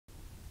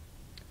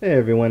Hey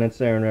everyone,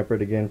 it's Aaron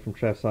Reppert again from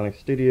TRAVSONIC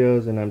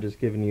Studios, and I'm just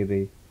giving you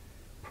the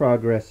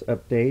progress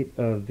update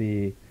of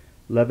the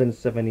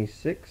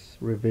 1176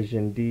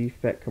 Revision D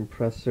FET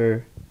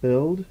Compressor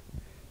build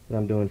that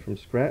I'm doing from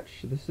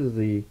scratch. This is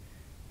the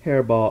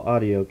Hairball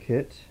audio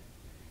kit,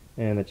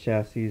 and the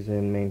chassis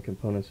and main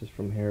components is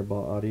from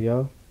Hairball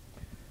Audio.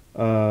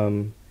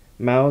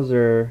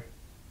 Mauser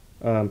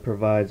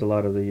provides a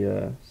lot of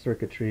the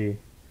circuitry,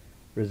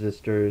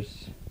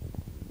 resistors,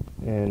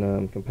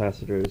 and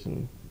capacitors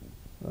and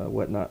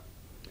whatnot.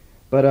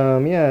 But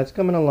yeah, it's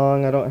coming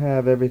along. I don't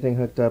have everything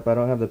hooked up. I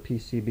don't have the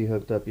PCB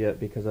hooked up yet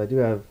because I do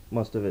have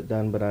most of it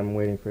done, but I'm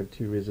waiting for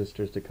 2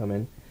 resistors to come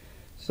in.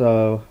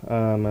 So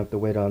I have to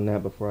wait on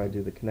that before I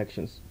do the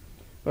connections.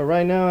 But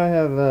right now I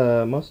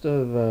have most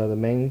of the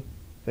main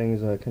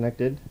things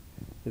connected,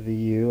 the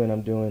VU, and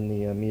I'm doing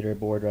the meter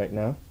board right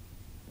now.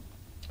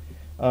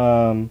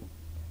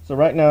 So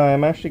right now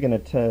I'm actually going to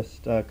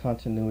test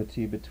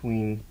continuity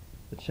between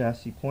the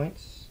chassis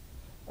points.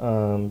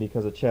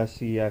 Because the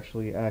chassis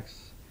actually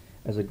acts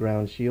as a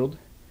ground shield,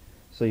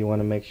 so you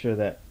want to make sure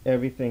that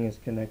everything is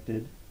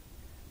connected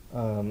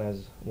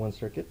as one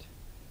circuit.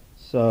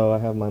 So I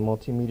have my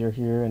multimeter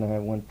here, and I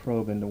have one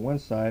probe into one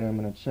side. I'm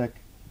going to check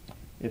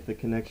if the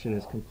connection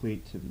is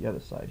complete to the other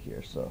side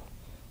here. So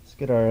let's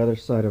get our other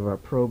side of our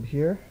probe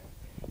here.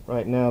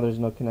 Right now there's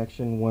no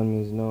connection. 1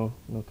 means no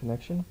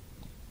connection,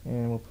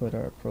 and we'll put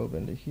our probe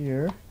into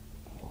here,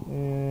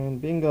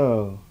 and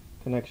bingo,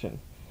 connection.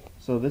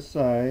 So this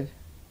side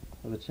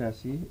of the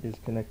chassis is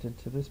connected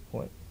to this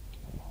point.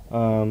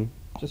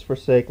 Just for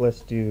sake, let's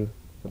do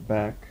the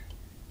back.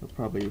 It'll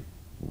probably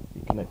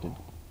be connected.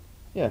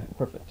 Yeah,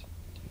 perfect.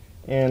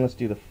 And let's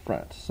do the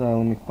front. So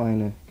let me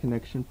find a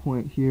connection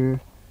point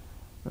here.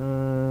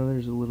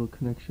 There's a little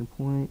connection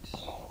point.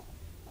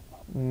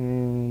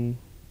 And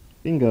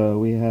bingo,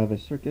 we have a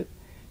circuit.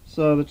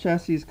 So the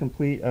chassis is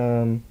complete.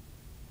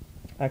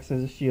 Acts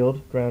as a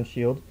shield, ground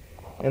shield.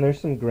 And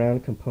there's some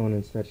ground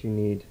components that you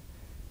need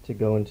to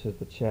go into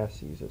the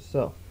chassis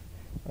itself.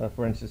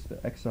 For instance, the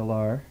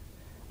XLR,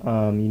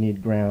 you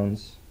need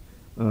grounds.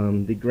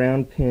 The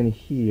ground pin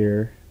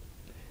here,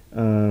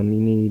 you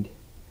need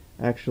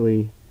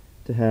actually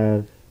to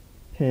have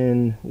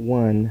pin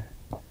 1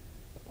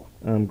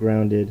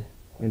 grounded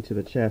into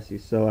the chassis.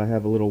 So I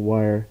have a little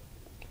wire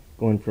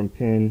going from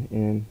pin,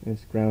 and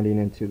it's grounding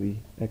into the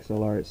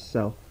XLR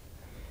itself.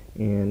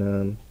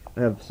 And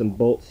I have some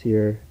bolts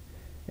here,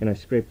 and I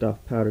scraped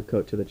off powder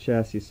coat to the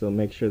chassis, so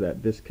make sure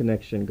that this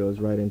connection goes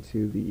right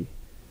into the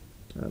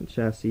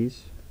chassis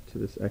to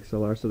this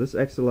XLR. So this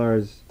XLR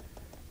is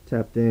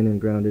tapped in and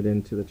grounded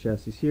into the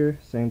chassis here.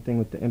 Same thing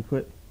with the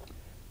input,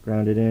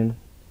 grounded in.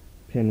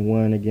 Pin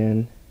 1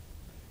 again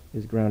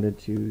is grounded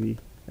to the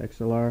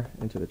XLR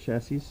into the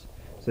chassis.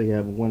 So you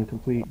have one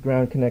complete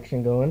ground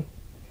connection going.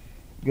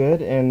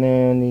 Good. And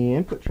then the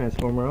input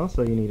transformer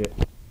also, you need it.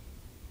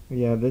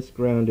 We have this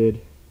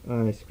grounded.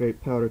 I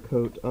scraped powder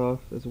coat off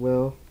as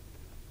well,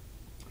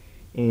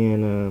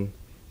 and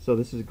so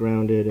this is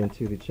grounded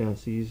into the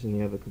chassis, and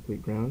you have a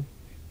complete ground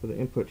for the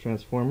input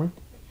transformer.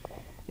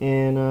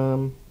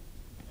 And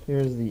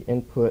here's the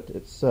input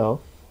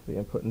itself, the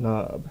input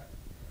knob,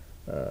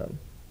 and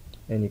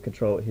you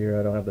control it here.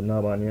 I don't have the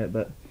knob on yet,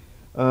 but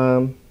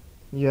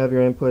you have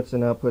your inputs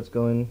and outputs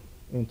going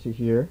into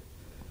here,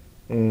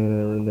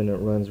 and then it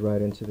runs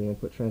right into the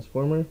input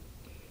transformer.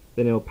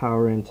 Then it'll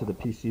power into the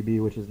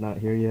PCB, which is not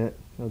here yet.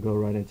 It'll go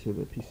right into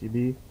the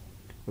PCB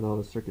with all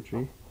the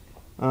circuitry.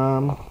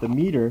 The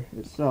meter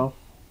itself,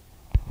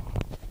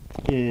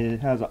 it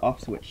has an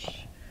off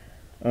switch.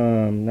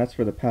 That's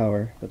for the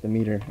power, but the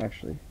meter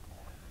actually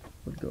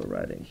would go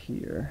right in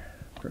here.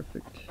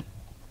 Perfect.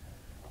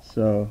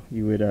 So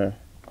you would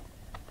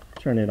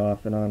turn it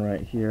off and on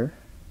right here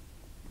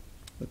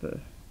with a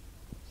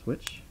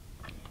switch.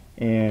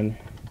 And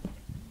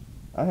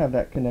I have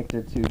that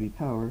connected to the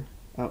power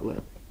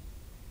outlet.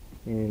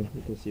 And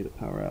you can see the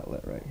power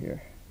outlet right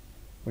here,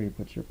 where you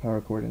put your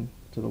power cord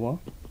into the wall.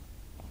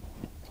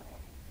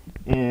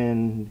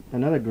 And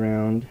another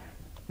ground,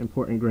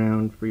 important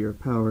ground for your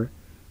power,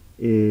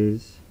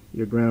 is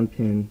your ground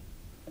pin,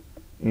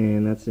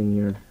 and that's in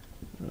your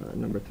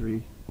number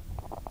 3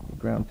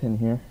 ground pin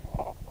here.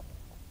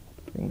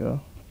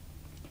 Bingo.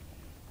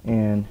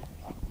 And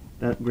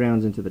that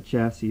grounds into the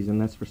chassis,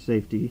 and that's for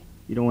safety.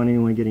 You don't want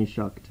anyone getting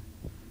shocked.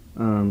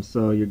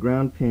 So your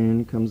ground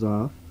pin comes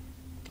off,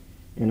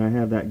 and I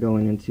have that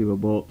going into a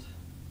bolt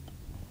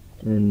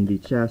in the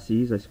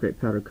chassis. I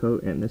scrape powder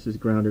coat, and this is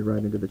grounded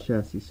right into the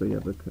chassis, so you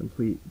have a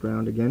complete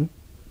ground again.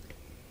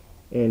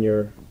 And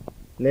your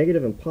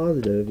negative and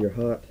positive, your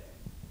hot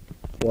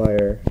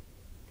wire,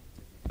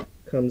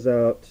 comes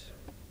out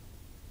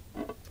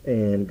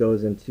and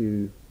goes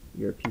into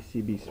your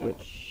PCB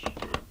switch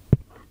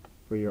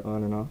for your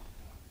on and off.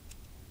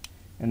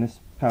 And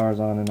this powers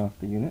on and off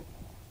the unit.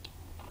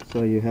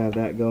 So you have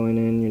that going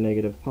in, your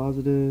negative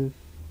positive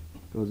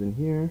goes in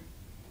here,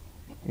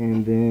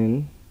 and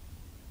then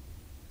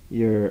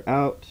your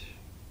out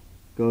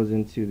goes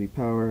into the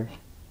power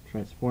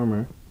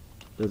transformer,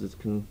 does its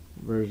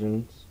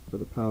conversions for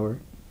the power,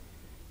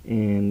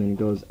 and then it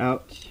goes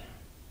out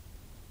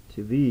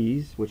to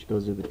these, which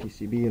goes to the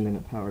PCB, and then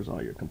it powers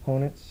all your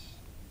components,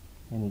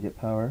 and you get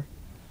power.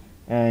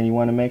 And you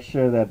want to make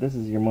sure that this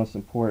is your most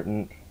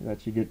important,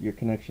 that you get your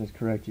connections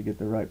correct, you get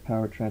the right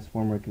power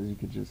transformer, because you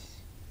could just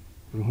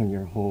ruin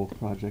your whole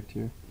project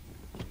here.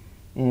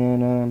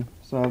 And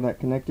so I have that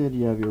connected.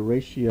 You have your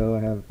ratio.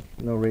 I have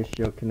no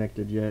ratio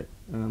connected yet.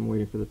 I'm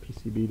waiting for the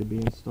PCB to be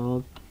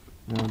installed,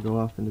 and I'll go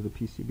off into the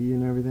PCB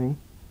and everything.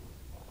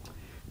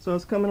 So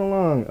it's coming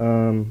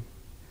along.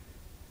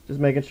 Just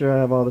making sure I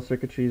have all the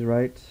circuitries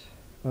right,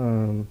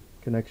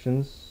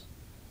 connections,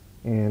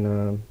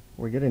 and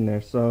we're getting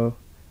there. So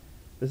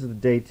this is the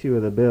day 2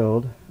 of the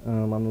build.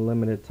 On the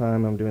limited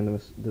time, I'm doing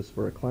this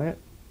for a client,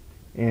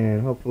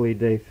 and hopefully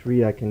day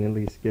 3 I can at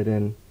least get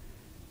in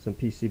some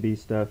PCB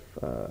stuff,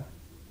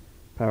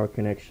 power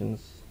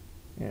connections,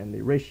 and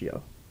the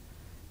ratio,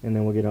 and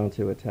then we'll get on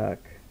to attack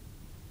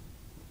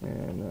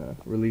and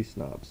release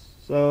knobs.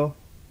 So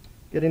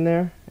getting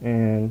there,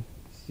 and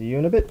see you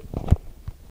in a bit.